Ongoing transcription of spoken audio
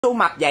Tôi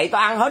mập vậy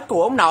tôi ăn hết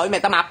của ông nội mày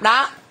tao mập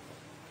đó.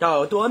 Trời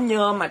ơi tôi ốm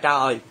nhơm mà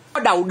trời.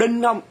 Có đầu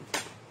đinh không?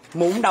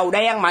 Mụn đầu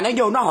đen mà nó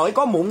vô nó hỏi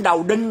có mụn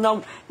đầu đinh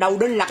không? Đầu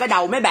đinh là cái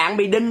đầu mấy bạn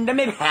bị đinh đó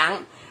mấy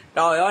bạn.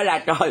 Trời ơi là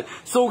trời.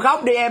 Su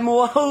khóc đi em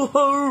mua.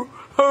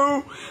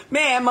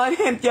 Mấy em ơi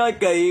mấy em chơi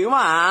kỳ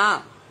quá à.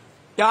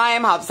 Cho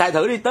em hộp xài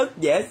thử đi Tức.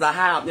 Dễ sợ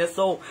 2 hộp nha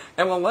Su.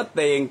 Em không có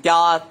tiền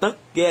cho Tức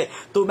ghê.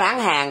 Tôi bán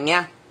hàng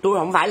nha. Tôi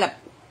không phải là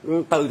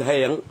từ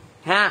thiện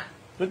ha.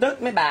 Tôi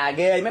tức mấy bà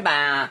ghê mấy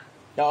bà.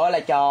 Trời ơi là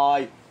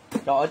trời.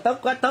 Trời ơi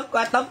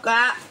tức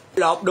quá.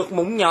 Lột được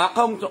mụn nhọt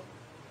không?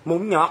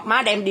 Mụn nhọt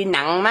má đem đi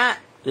nặng má.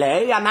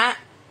 Lễ ra má.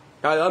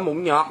 Trời ơi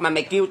mụn nhọt mà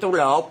mày kêu tôi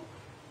lột.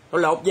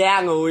 Tôi lột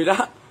da người đó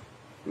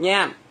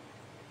nha.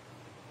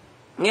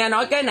 Nghe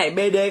nói cái này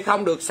BD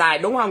không được xài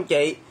đúng không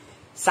chị?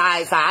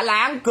 Xài xả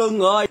láng cưng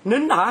ơi.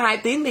 Nín thở 2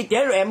 tiếng đi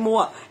chế rồi em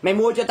mua. Mày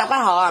mua cho tao cái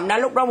hòm đó.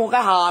 Lúc đó mua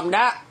cái hòm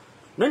đó.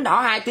 Nín thở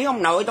 2 tiếng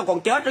ông nội tao còn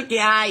chết đó chứ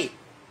ai.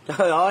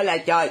 Trời ơi là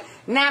trời.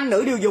 Nam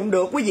nữ đều dùng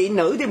được quý vị.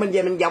 Nữ thì mình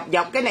về mình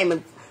dọc cái này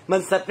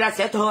mình xịt ra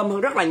sẽ thơm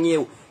hơn rất là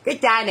nhiều. Cái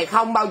chai này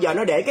không bao giờ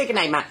nó để cái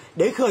này mà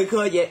để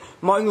khơi vậy.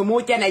 Mọi người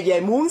mua chai này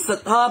về muốn xịt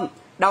thơm.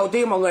 Đầu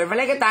tiên mọi người phải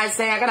lấy cái tai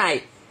xe cái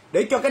này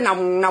để cho cái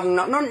nồng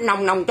nó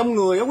nồng trong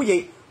người đó quý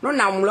vị. Nó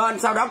nồng lên,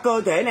 sau đó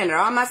cơ thể này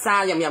nó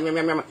massage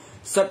vòng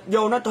xịt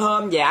vô nó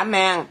thơm dã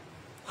man.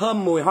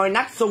 Thơm mùi hôi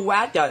nách Su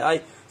quá trời ơi.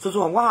 Su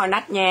Su không có hôi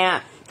nách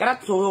nha. Cái đó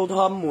Su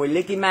thơm mùi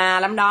Likima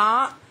lắm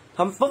đó.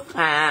 Thơm phức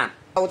à.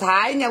 Dầu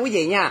Thái nha quý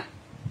vị nha.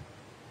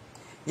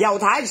 Dầu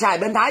Thái xài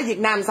bên Thái Việt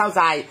Nam sao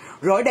xài.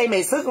 Rồi ở đây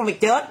mày sức mày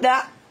chết đó.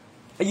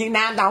 Ở Việt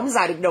Nam tao không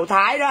xài được dầu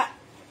Thái đó.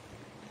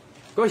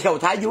 Có dầu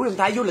Thái vú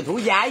là thú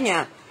giái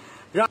nha.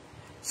 Rồi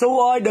Su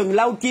ơi đừng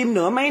lau chim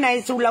nữa. Mấy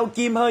nay Su lau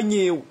chim hơi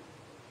nhiều.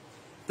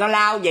 Tao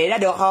lau vậy đó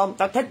được không?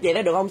 Tao thích vậy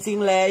đó được không Xiên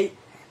Lê?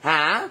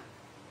 Hả?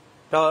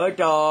 Trời ơi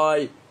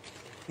trời.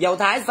 Dầu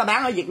Thái sao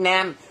bán ở Việt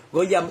Nam?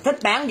 Rồi giờ thích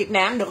bán Việt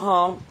Nam được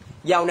không?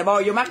 Dầu này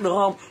bôi vô mắt được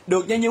không?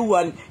 Được nha Như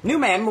Quỳnh. Nếu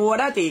mà em mua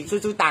đó thì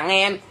Su tặng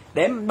em.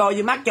 Để em bôi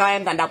vô mắt cho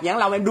em thành độc nhãn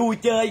lông em đuôi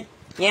chơi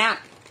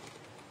nha.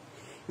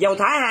 Dầu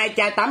Thái 2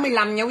 chai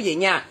 85 nha quý vị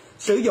nha.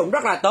 Sử dụng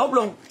rất là tốt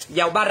luôn.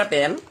 Dầu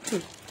paraben.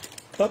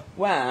 Tức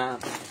quá à.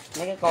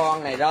 Mấy cái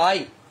con này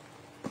rồi.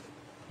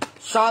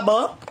 So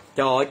bóp.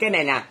 Trời ơi cái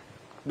này nè.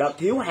 Đợt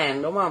thiếu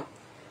hàng đúng không?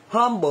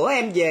 Hôm bữa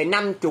em về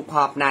 50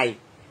 hộp này.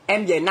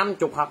 Em về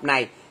 50 hộp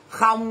này.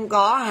 Không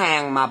có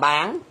hàng mà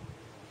bán.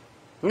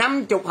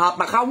 50 hộp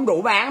mà không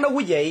đủ bán đó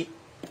quý vị.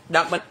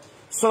 Đợt mình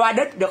xoa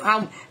đít được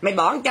không? Mày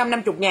bỏ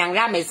 150.000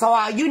 ra mày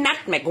xoa ở dưới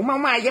nách. Mày cũng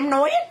không ai dám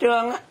nói hết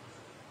trơn á.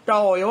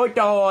 Trời ơi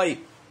trời.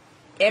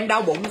 Em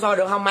đau bụng xoa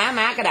được không má?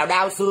 Má cái nào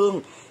đau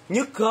xương,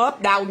 nhức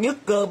khớp, đau nhức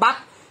cơ bắp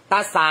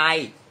ta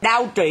xài.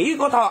 Đau trĩ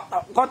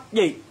có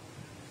gì?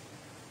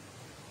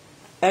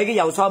 Ê cái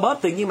dầu xoa bóp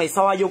tự nhiên mày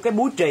xoa vô cái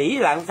búi trĩ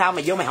là sao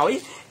mày vô mày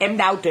hỏi em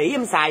đau trĩ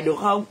em xài được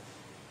không?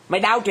 Mày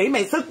đau trĩ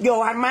mày sức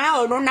vô hai má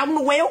ơi nó nóng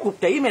nó quéo cục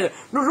trĩ mày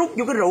nó rút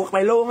vô cái ruột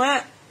mày luôn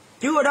á.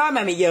 Chứ ở đó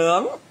mà mày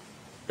giỡn.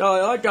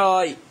 Trời ơi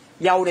trời.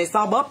 Dầu này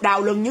xoa bóp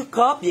đau lưng nhức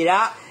khớp gì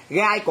đó.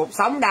 Gai cột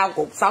sống đau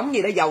cột sống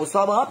gì đó dầu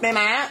xoa bóp mấy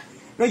má.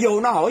 Nó vô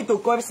nó hỏi tôi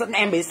coi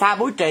em bị sa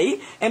búi trĩ.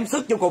 Em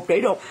sức vô cục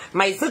trĩ được.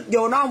 Mày sức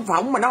vô nó không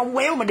phỏng mà nó không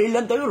quéo mà đi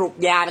lên tới cái ruột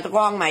già này tao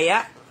con mày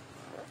á.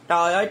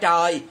 Trời ơi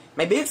trời.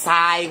 Mày biết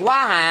xài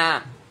quá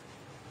à.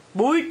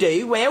 Búi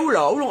trĩ quéo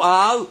lỗ luôn.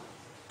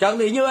 Trần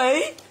Thị Như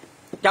Ý.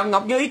 Trần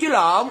Ngọc Như Ý chứ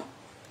lộn.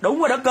 Đúng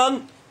rồi đó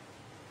cưng.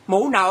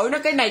 Mụ nội nó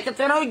cái này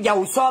cho nó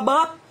dầu xoa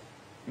bóp.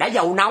 Đã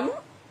dầu nóng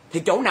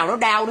thì chỗ nào nó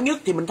đau nó nhức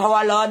thì mình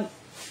thoa lên.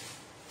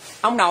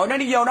 Ông nội nó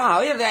đi vô nó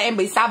hỏi em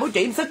bị sao búi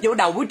trĩ em sức vô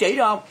đầu búi trĩ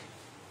được không?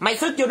 Mày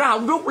sức vô nó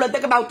không rút lên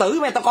tới cái bao tử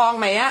mày tao con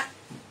mày á.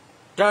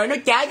 Trời nó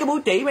trái cái búi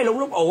trĩ mày luôn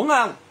lúc uổng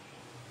không?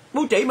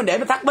 Búi trĩ mình để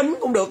nó thắt bính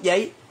cũng được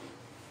vậy.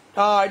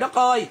 Trời đất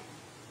ơi.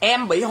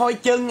 Em bị hôi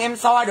chân em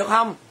xoa được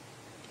không?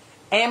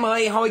 Em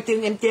ơi hôi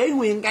chân em chế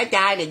nguyên cái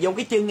chai này vô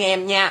cái chân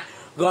em nha.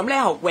 Rồi em lấy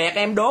hột quẹt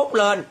em đốt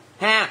lên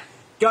ha.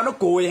 Cho nó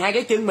cùi hai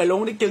cái chân mày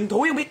luôn. Cái chân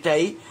thúi không biết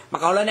trị. Mà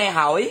còn lên đây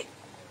hỏi.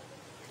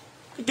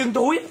 Cái chân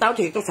thúi tao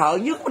thiệt tao sợ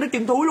nhất cái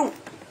chân thúi luôn.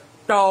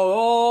 Trời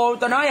ơi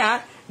tao nói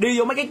hả. Đi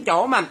vô mấy cái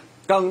chỗ mà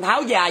cần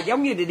tháo dài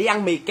giống như đi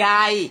ăn mì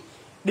cay.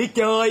 Đi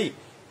chơi.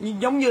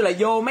 Giống như là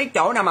vô mấy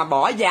chỗ nào mà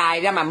bỏ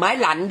dài ra mà máy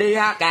lạnh đi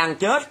ha. Càng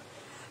chết.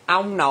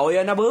 Ông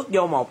nội nó bước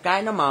vô một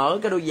cái nó mở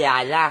cái đôi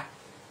dài ra.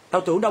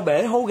 Tao tưởng tao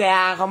bể hố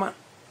ga không á.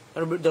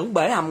 Tao tưởng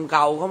bể hầm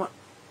cầu không á.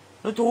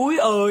 Nó thúi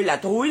ơi là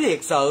thúi thiệt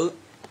sự.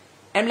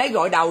 Em lấy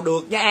gội đầu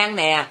được nha An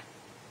nè.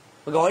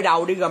 Gội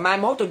đầu đi rồi mai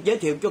mốt tôi giới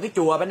thiệu cho cái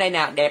chùa bên đây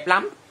nè. Đẹp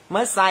lắm.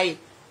 Mới xây.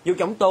 Vô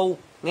trong tu.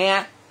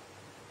 Nghe.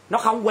 Nó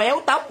không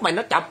quéo tóc mà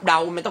nó chọc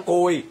đầu mày tao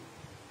cùi.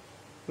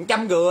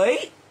 150.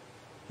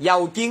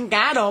 Dầu chiên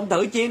cá đâu không?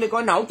 Thử chiên đi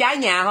coi nổ trái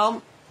nhà không?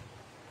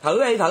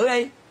 Thử đi.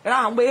 Cái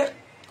đó không biết.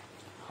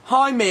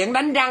 Hôi miệng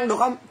đánh răng được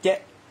không?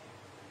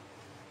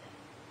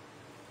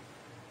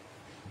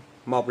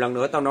 Một lần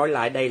nữa tao nói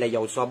lại đây là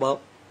dầu xoa bóp.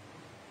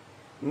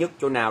 Nhức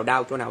chỗ nào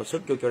đau chỗ nào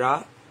sức vô chỗ đó.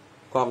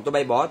 Còn tụi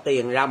bay bỏ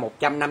tiền ra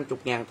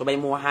 150.000. Tụi bay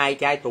mua 2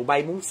 chai. Tụi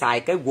bay muốn xài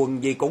cái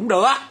quần gì cũng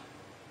được.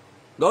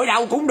 Gội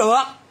đầu cũng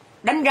được.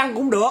 Đánh răng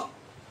cũng được.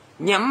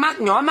 nhắm mắt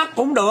nhỏ mắt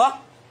cũng được,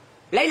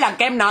 lấy làm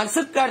kem nền,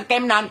 sức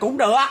kem nền cũng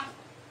được.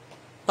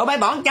 Tụi bay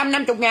bỏ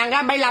 150.000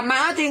 ra bay làm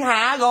má thiên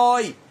hạ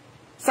rồi,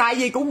 xài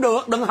gì cũng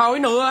được, đừng hỏi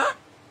nữa.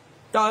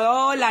 Trời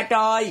ơi là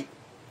trời,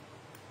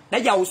 đã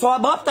dầu xoa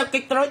bóp. Tôi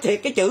nói thiệt,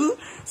 cái chữ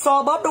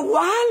xoa bóp nó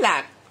quá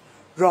là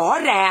rõ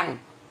ràng,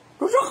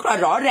 nó rất là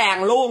rõ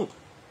ràng luôn.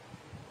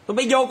 Tụi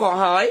bay vô còn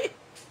hỏi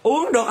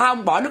uống được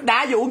không, bỏ nước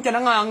đá vô uống cho nó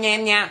ngon nha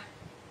em nha,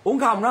 uống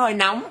không nó hơi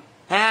nóng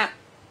ha.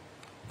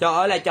 Trời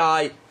ơi là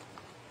trời,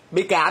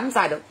 bị cảm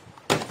xài được.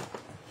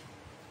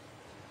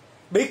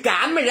 Bị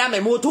cảm mày ra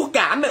mày mua thuốc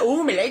cảm mày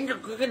uống, mày lấy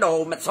cái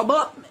đồ mà xoa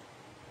bóp.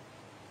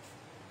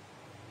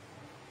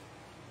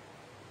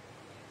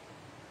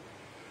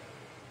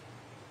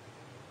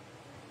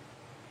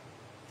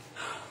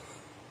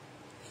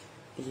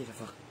 Cái gì là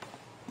Phật.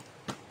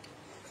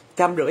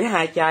 150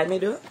 2 chai mấy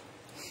đứa.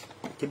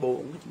 Chị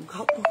buồn, chị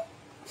khóc.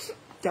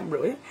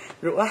 150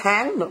 rửa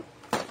háng nữa.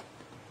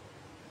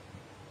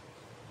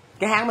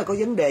 Cái háng mày có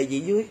vấn đề gì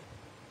dưới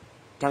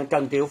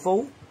Trần Triệu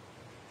Phú,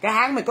 cái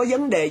háng mày có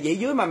vấn đề gì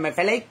dưới mà mày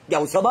phải lấy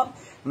dầu xoa bóp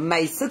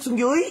mày sức xuống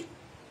dưới,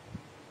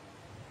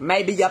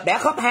 mày bị dập đẻ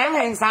khớp háng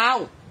hay sao?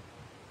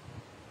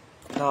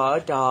 Trời ơi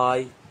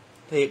trời,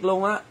 thiệt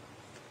luôn á.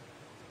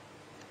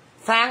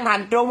 Phan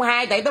Thành Trung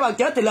 2 tệ tế bào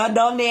chết thì lên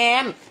đơn đi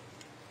em,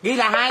 ghi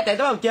là 2 tệ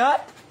tế bào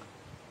chết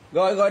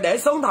rồi để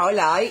số điện thoại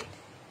lại.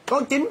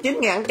 Có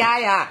 99.000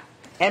 chai à.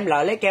 Em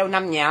lợi lấy keo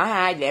 5 nhỏ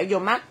 2 đẻo vô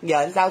mắt. Giờ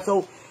anh sao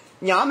Su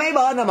nhỏ mấy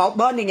bên rồi, một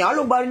bên thì nhỏ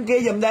luôn bên kia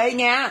giùm đi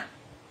nha.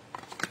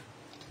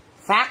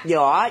 Phát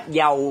vỏ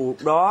dầu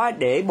đó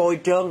để bôi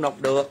trơn đọc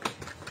được.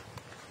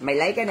 Mày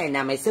lấy cái này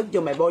nè, mày sức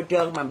vô mày bôi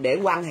trơn mà để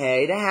quan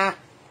hệ đó ha.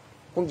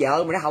 Con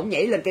vợ mày nó không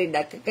nhảy lên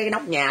cái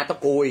nóc nhà tao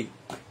cùi,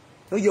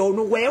 nó vô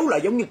nó quéo lại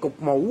giống như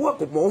cục mũ á,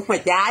 cục mũ mà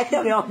trái đó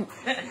phải không?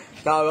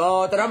 Trời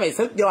ơi, tao nói mày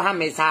sức vô ha,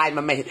 mày xài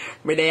mà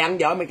mày đèn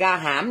vợ mày ca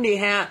hãm đi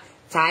ha.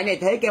 Xài này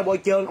thế keo bôi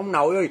trơn ông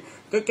nội ơi,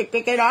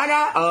 cái đó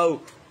đó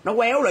nó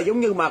quéo lại giống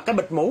như mà cái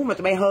bịch mũ mà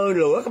tụi bay hơi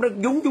lửa cái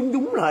nó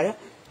dúng lại á,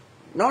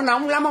 nó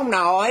nóng lắm ông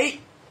nội.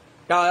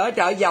 Trời ơi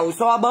trời, dầu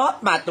xoa bóp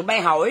mà tụi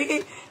bay hỏi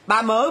cái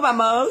ba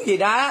mớ gì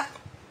đó,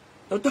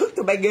 tôi tức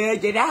tụi bay ghê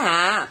vậy đó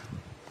hả?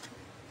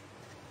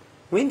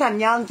 Nguyễn Thành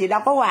Nhân, chị đâu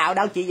có quạo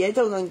đâu, chị dễ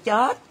thương gần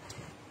chết.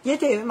 Giới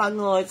thiệu với mọi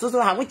người, Su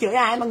Su không có chửi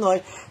ai mọi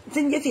người,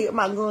 xin giới thiệu với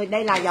mọi người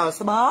đây là dầu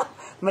xoa bóp,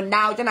 mình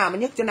đau chỗ nào mình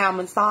nhức chỗ nào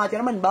mình so cho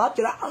nó, mình bóp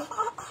cho nó,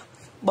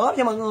 bóp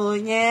cho mọi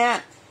người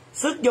nha.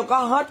 Sức vô có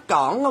hết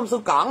cỏn không? Su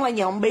cỏn là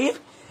gì không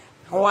biết.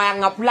 Hoàng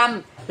Ngọc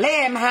Lâm lấy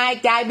em 2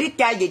 chai, biết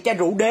chai gì, chai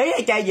rượu đế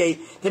hay chai gì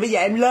thì bây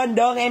giờ em lên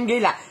đơn em ghi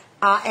là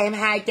em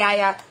 2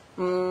 chai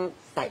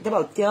tại tế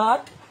bào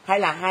chết hay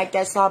là 2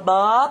 chai xoa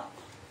bóp.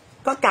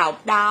 Có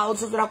cọc đâu,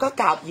 Su đâu có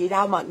cọc gì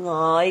đâu mọi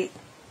người.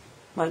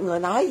 Mọi người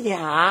nói gì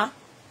hả?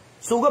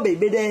 Su có bị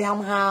BD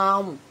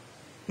không?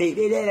 Bị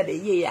BD là bị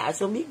gì ạ?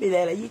 Su biết BD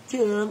là gì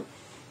chưa?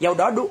 Dầu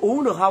đó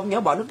uống được không? Nhớ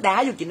bỏ nước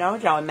đá vô, chị nói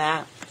rồi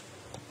mà.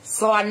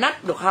 Xoa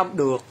nách được không?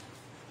 Được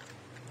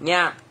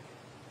nha.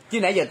 Chứ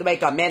nãy giờ tụi bay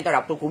comment tao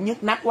đọc tôi cũng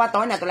nhức nách quá.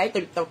 Tối nay tao lấy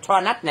tao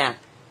xoa nách nè,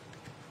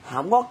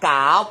 không có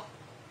cọc.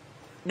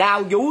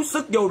 Đau vú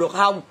sức vô được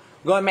không?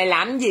 Rồi mày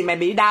làm gì mày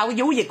bị đau cái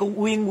vú gì con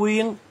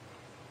Quyên?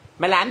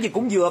 Mày làm gì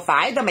cũng vừa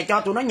phải thôi, mày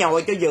cho tụi nó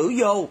nhồi cho giữ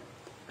vô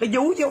cái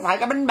vú chứ không phải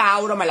cái bánh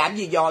bao đâu, mày làm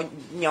gì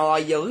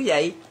nhồi dữ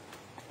vậy?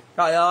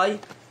 Trời ơi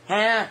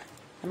ha.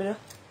 Mấy đứa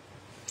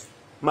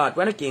mệt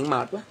quá, nói chuyện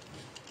mệt quá.